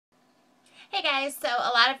Hey guys, so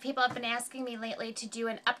a lot of people have been asking me lately to do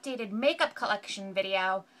an updated makeup collection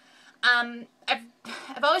video. I've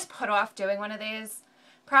always put off doing one of these,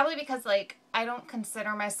 probably because I don't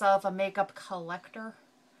consider myself a makeup collector.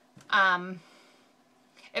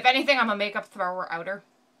 If anything, I'm a makeup thrower-outer.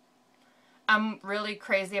 I'm really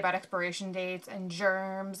crazy about expiration dates and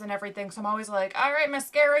germs and everything, so I'm always like, all right,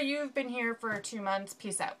 mascara, you've been here for 2 months,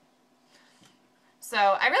 peace out. So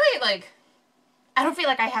I really I don't feel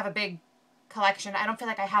like I have a big collection. I don't feel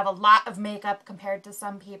like I have a lot of makeup compared to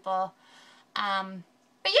some people. But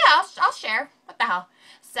yeah, I'll share. What the hell?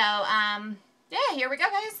 So, yeah, here we go,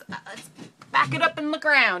 guys. Let's back it up and look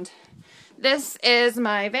around. This is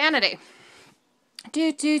my vanity.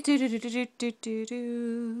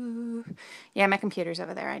 Yeah, my computer's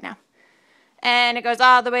over there right now. And it goes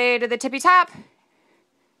all the way to the tippy top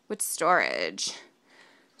with storage.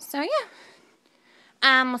 So, yeah.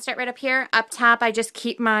 We'll start right up here. Up top, I just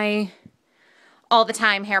keep my all the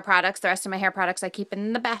time hair products. The rest of my hair products I keep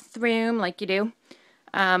in the bathroom like you do.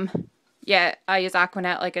 Yeah, I use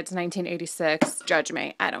Aquanet like it's 1986. Judge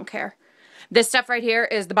me. I don't care. This stuff right here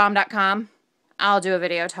is thebomb.com. I'll do a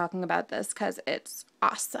video talking about this because it's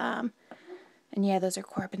awesome. And yeah, those are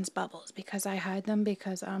Corbin's bubbles because I hide them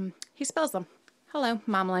because he spills them. Hello,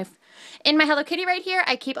 mom life. In my Hello Kitty right here,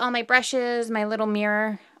 I keep all my brushes, my little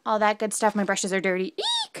mirror, all that good stuff. My brushes are dirty.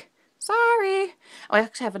 Eek! Sorry. Oh, I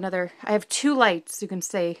actually have I have 2 lights you can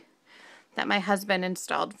see that my husband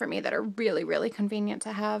installed for me that are really, really convenient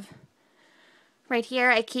to have. Right here,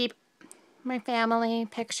 I keep my family,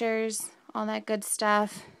 pictures, all that good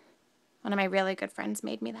stuff. One of my really good friends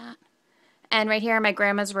made me that. And right here are my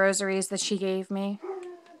grandma's rosaries that she gave me.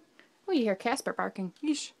 Oh, you hear Casper barking.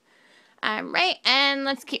 Yeesh. Right, and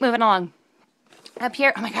let's keep moving along. Up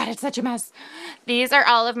here, oh my god, it's such a mess. These are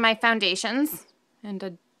all of my foundations.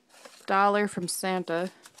 And $1 from Santa.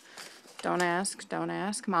 Don't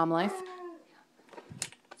ask, mom life.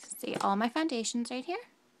 See all my foundations right here.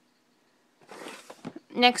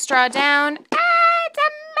 Next draw down. It's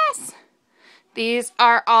a mess. These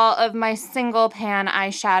are all of my single pan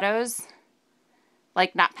eyeshadows.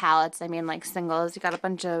 Like, not palettes, I mean like singles. You got a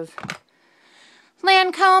bunch of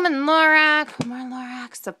Lancome and Lorac, more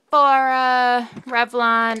Lorac, Sephora,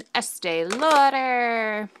 Revlon, Estee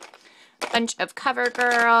Lauder, bunch of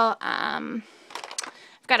CoverGirl. I've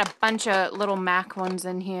got a bunch of little MAC ones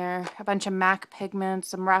in here, a bunch of MAC pigments,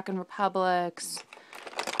 some Rockin' Republics.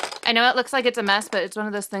 I know it looks like it's a mess, but it's one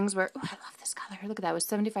of those things where, oh, I love this color. Look at that, it was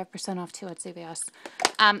 75% off too at CVS.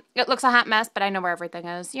 It looks a hot mess, but I know where everything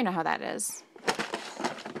is. You know how that is.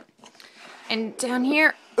 And down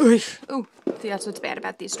here, ooh, see, that's what's bad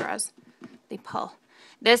about these straws. They pull.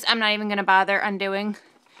 This I'm not even going to bother undoing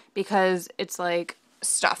because it's like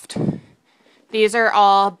stuffed. These are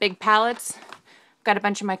all big palettes. Got a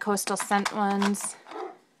bunch of my Coastal Scent ones.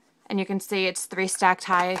 And you can see it's 4 stacked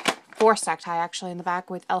high actually in the back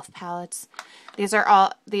with e.l.f. palettes. These are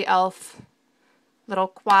all the e.l.f. little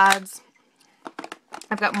quads.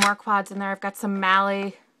 I've got more quads in there. I've got some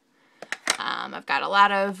Mally. I've got a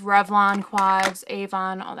lot of Revlon quads,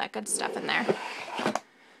 Avon, all that good stuff in there.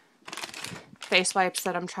 Face wipes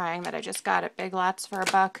that I'm trying that I just got at Big Lots for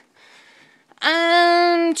 $1.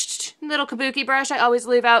 Little kabuki brush I always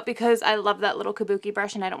leave out because I love that little kabuki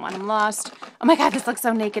brush and I don't want him lost. Oh my god, this looks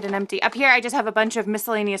so naked and empty. Up here I just have a bunch of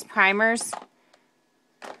miscellaneous primers.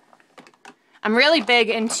 I'm really big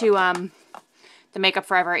into the Makeup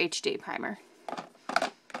Forever HD primer.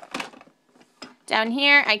 Down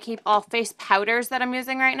here, I keep all face powders that I'm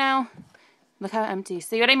using right now. Look how empty.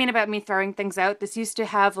 See what I mean about me throwing things out? This used to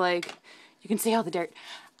have like, you can see all the dirt.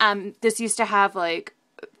 This used to have like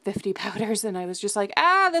 50 powders and I was just like,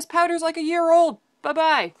 this powder's like a year old.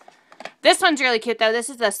 Bye-bye. This one's really cute though. This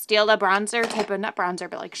is the Stila bronzer type of, not bronzer,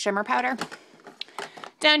 but like shimmer powder.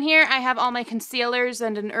 Down here, I have all my concealers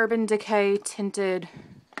and an Urban Decay tinted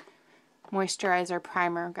moisturizer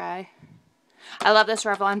primer guy. I love this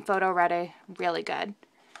Revlon Photo Ready. Really good.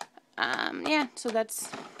 Yeah, so that's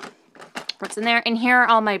what's in there. In here are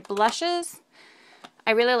all my blushes.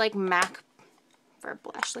 I really like MAC for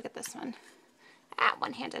blush. Look at this one.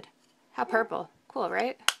 One-handed. How purple. Cool,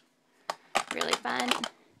 right? Really fun.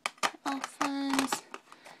 e.l.f. ones.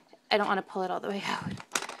 I don't want to pull it all the way out.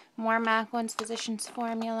 More MAC ones. Physicians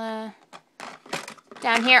Formula.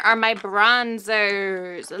 Down here are my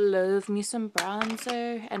bronzers. I love me some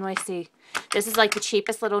bronzer. NYC. This is like the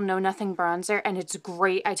cheapest little know-nothing bronzer, and it's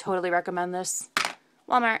great. I totally recommend this.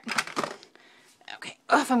 Walmart. Okay.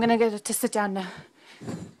 Oh, if I'm going to get it to sit down now.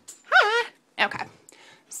 Okay.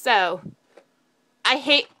 So,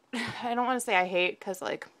 I don't want to say I hate, because,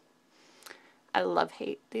 like, I love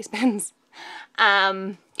hate these pens.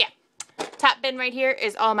 Yeah. Top bin right here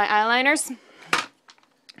is all my eyeliners.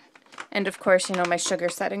 And of course, you know, my sugar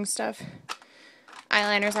setting stuff.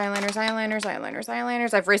 Eyeliners, eyeliners, eyeliners, eyeliners,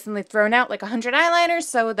 eyeliners. I've recently thrown out like 100 eyeliners,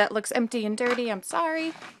 so that looks empty and dirty. I'm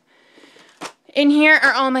sorry. In here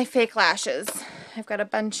are all my fake lashes. I've got a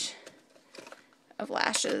bunch of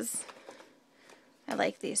lashes. I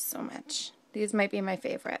like these so much. These might be my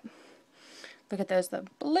favorite. Look at those, the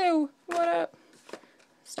blue. What up?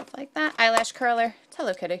 Stuff like that. Eyelash curler. It's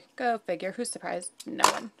Hello Kitty. Go figure. Who's surprised? No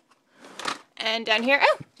one. And down here,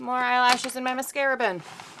 oh, more eyelashes in my mascara bin.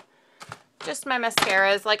 Just my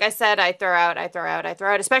mascaras. Like I said, I throw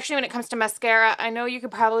out, especially when it comes to mascara. I know you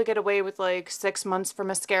could probably get away with like 6 months for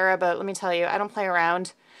mascara, but let me tell you, I don't play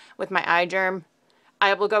around with my eye germ.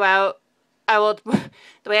 I will go out,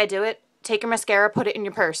 the way I do it, take your mascara, put it in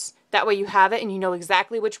your purse. That way you have it and you know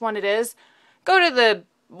exactly which one it is. Go to the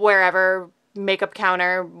wherever, makeup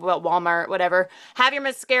counter, well, Walmart, whatever. Have your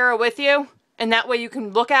mascara with you, and that way you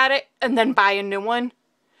can look at it and then buy a new one.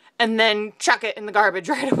 And then chuck it in the garbage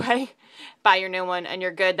right away. Buy your new one and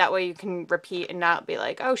you're good. That way you can repeat and not be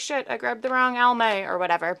like, oh shit, I grabbed the wrong Almay or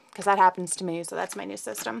whatever. Because that happens to me, so that's my new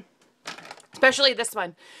system. Especially this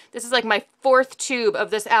one. This is like my 4th tube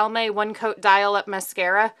of this Almay One Coat Dial Up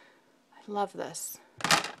Mascara. I love this.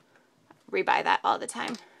 Rebuy that all the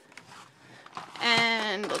time.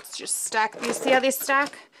 And let's just stack these. See how these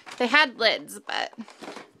stack? They had lids, but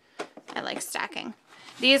I like stacking.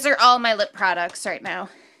 These are all my lip products right now.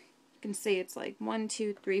 You can see it's like 1,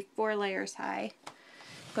 2, 3, 4 layers high.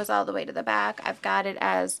 Goes all the way to the back. I've got it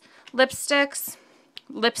as lipsticks,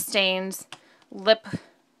 lip stains, lip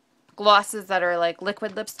glosses that are like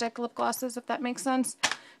liquid lipstick lip glosses, if that makes sense,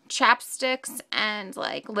 chapsticks, and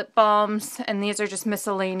like lip balms. And these are just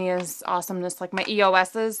miscellaneous awesomeness, like my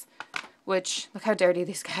EOSs, which, look how dirty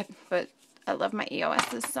these get, but I love my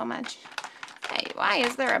EOSs so much. Hey, why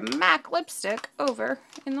is there a MAC lipstick over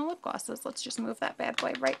in the lip glosses? Let's just move that bad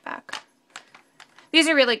boy right back. These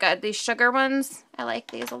are really good. These sugar ones, I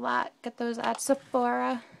like these a lot. Get those at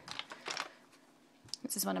Sephora.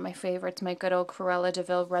 This is one of my favorites, my good old Cruella de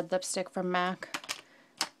Vil red lipstick from MAC.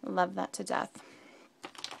 Love that to death.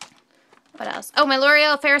 What else? Oh, my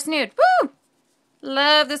L'Oreal Ferris Nude. Woo!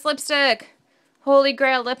 Love this lipstick. Holy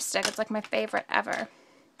Grail lipstick. It's like my favorite ever.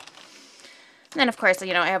 And then, of course,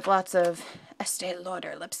 you know, I have lots of Estee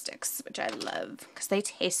Lauder lipsticks, which I love because they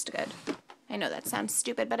taste good. I know that sounds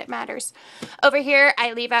stupid, but it matters. Over here,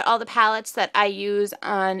 I leave out all the palettes that I use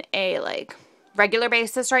on a, like, regular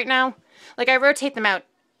basis right now. Like, I rotate them out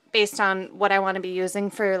based on what I want to be using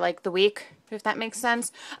for, like, the week, if that makes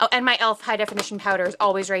sense. Oh, and my e.l.f. High Definition Powder is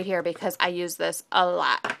always right here because I use this a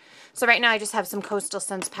lot. So right now, I just have some Coastal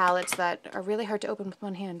Scents palettes that are really hard to open with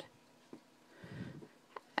one hand.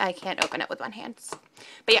 I can't open it with one hand.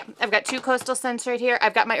 But yeah, I've got 2 Coastal Scents right here.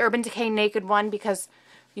 I've got my Urban Decay Naked one because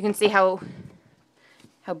you can see how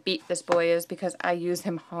beat this boy is because I use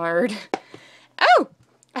him hard. Oh!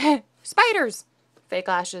 Spiders! Fake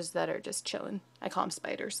lashes that are just chilling. I call them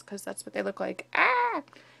spiders because that's what they look like. Ah!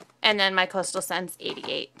 And then my Coastal Scents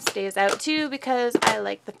 88 stays out too because I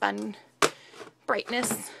like the fun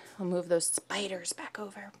brightness. I'll move those spiders back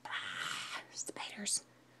over. Ah, spiders.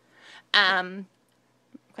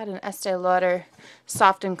 Got an Estee Lauder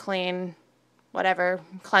Soft and Clean, whatever,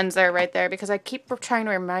 cleanser right there because I keep trying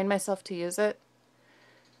to remind myself to use it.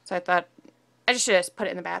 So I thought I just should have put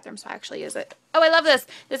it in the bathroom so I actually use it. Oh, I love this.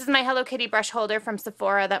 This is my Hello Kitty brush holder from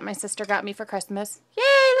Sephora that my sister got me for Christmas.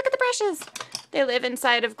 Yay, look at the brushes. They live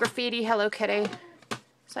inside of Graffiti Hello Kitty.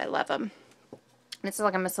 So I love them. It's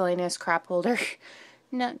like a miscellaneous crap holder.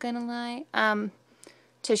 Not gonna lie.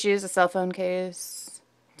 Tissues, a cell phone case,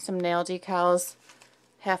 some nail decals.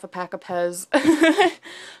 Half a pack of Pez,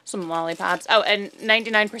 some lollipops. Oh, and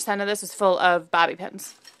 99% of this is full of bobby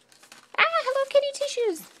pins. Ah, Hello Kitty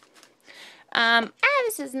tissues.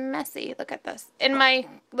 This is messy. Look at this. In my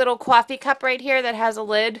little coffee cup right here that has a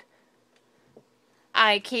lid,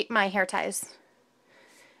 I keep my hair ties.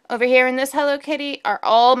 Over here in this Hello Kitty are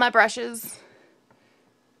all my brushes.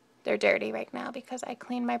 They're dirty right now because I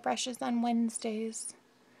clean my brushes on Wednesdays.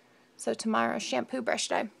 So tomorrow's shampoo brush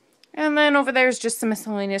day. And then over there is just some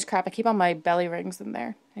miscellaneous crap. I keep all my belly rings in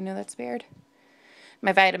there. I know that's weird.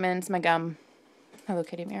 My vitamins, my gum. Hello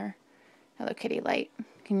Kitty mirror. Hello Kitty light.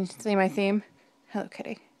 Can you see my theme? Hello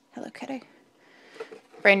Kitty. Hello Kitty.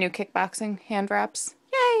 Brand new kickboxing hand wraps.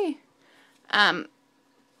 Yay! Do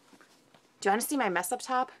you want to see my mess up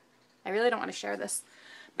top? I really don't want to share this,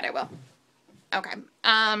 but I will. Okay.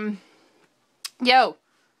 Yo!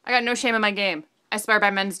 I got no shame in my game. I swear by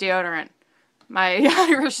men's deodorant. My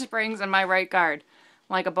Irish Springs and my Right Guard.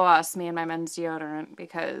 Like a boss, me and my men's deodorant,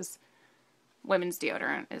 because women's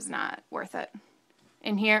deodorant is not worth it.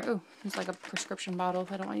 In here, ooh, there's like a prescription bottle.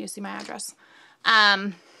 I don't want you to see my address.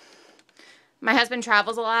 My husband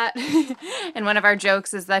travels a lot, and one of our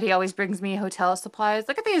jokes is that he always brings me hotel supplies.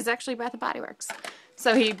 Look at these, actually Bath & Body Works.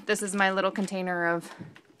 So this is my little container of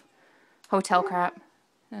hotel crap.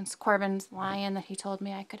 And it's Corbin's lion that he told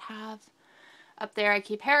me I could have. Up there I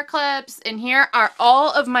keep hair clips. In here are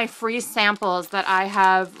all of my free samples that I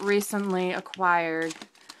have recently acquired.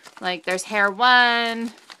 Like there's Hair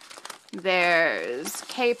One, there's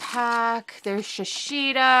K-Pack, there's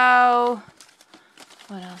Shiseido.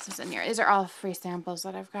 What else is in here? These are all free samples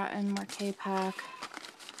that I've gotten. More K-Pack.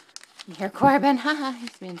 Here, Corbin. Haha,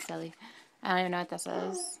 he's being silly. I don't even know what this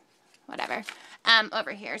is. Whatever.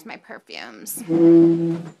 Over here's my perfumes.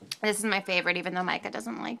 This is my favorite, even though Micah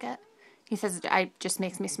doesn't like it. He says it just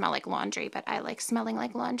makes me smell like laundry, but I like smelling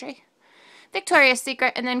like laundry. Victoria's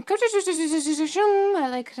Secret, and then I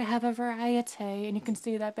like to have a variety. And you can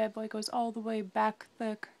see that bad boy goes all the way back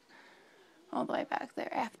thick. All the way back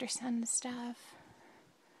there after sun stuff.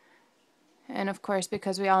 And of course,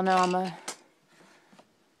 because we all know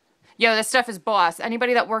yo, this stuff is boss.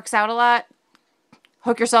 Anybody that works out a lot,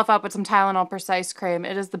 hook yourself up with some Tylenol Precise cream.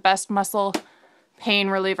 It is the best muscle pain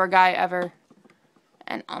reliever guy ever.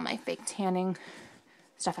 And all my fake tanning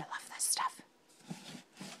stuff. I love this stuff.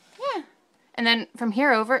 Yeah. And then from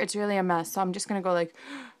here over, it's really a mess. So I'm just going to go like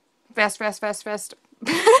fast.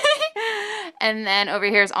 And then over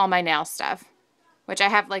here is all my nail stuff. Which I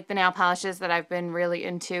have like the nail polishes that I've been really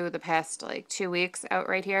into the past like 2 weeks out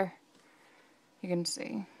right here. You can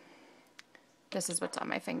see. This is what's on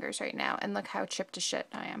my fingers right now. And look how chipped to shit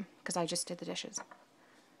I am. Because I just did the dishes.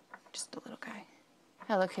 Just a little guy.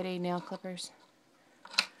 Hello Kitty nail clippers.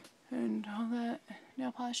 And all that.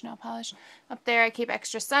 Nail polish. Up there I keep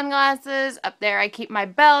extra sunglasses. Up there I keep my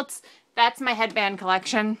belts. That's my headband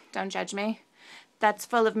collection. Don't judge me. That's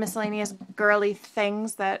full of miscellaneous girly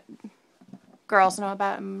things that girls know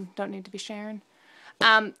about and don't need to be sharing.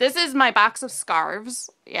 This is my box of scarves.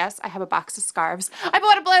 Yes, I have a box of scarves. I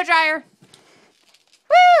bought a blow dryer.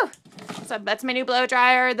 Woo! So that's my new blow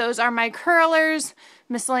dryer. Those are my curlers,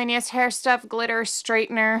 miscellaneous hair stuff, glitter,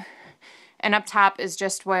 straightener, and up top is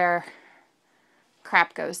just where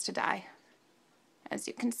crap goes to die, as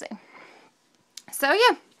you can see. So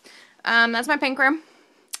yeah, that's my pink room,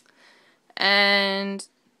 and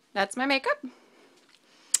that's my makeup.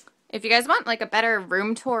 If you guys want like a better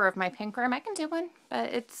room tour of my pink room, I can do one.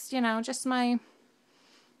 But it's, you know, just my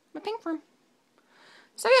pink room.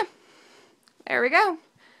 So yeah, there we go.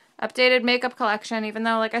 Updated makeup collection, even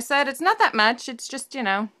though, like I said, it's not that much. It's just, you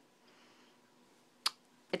know,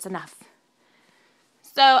 it's enough.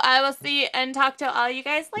 So I will see and talk to all you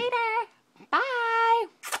guys later. Bye.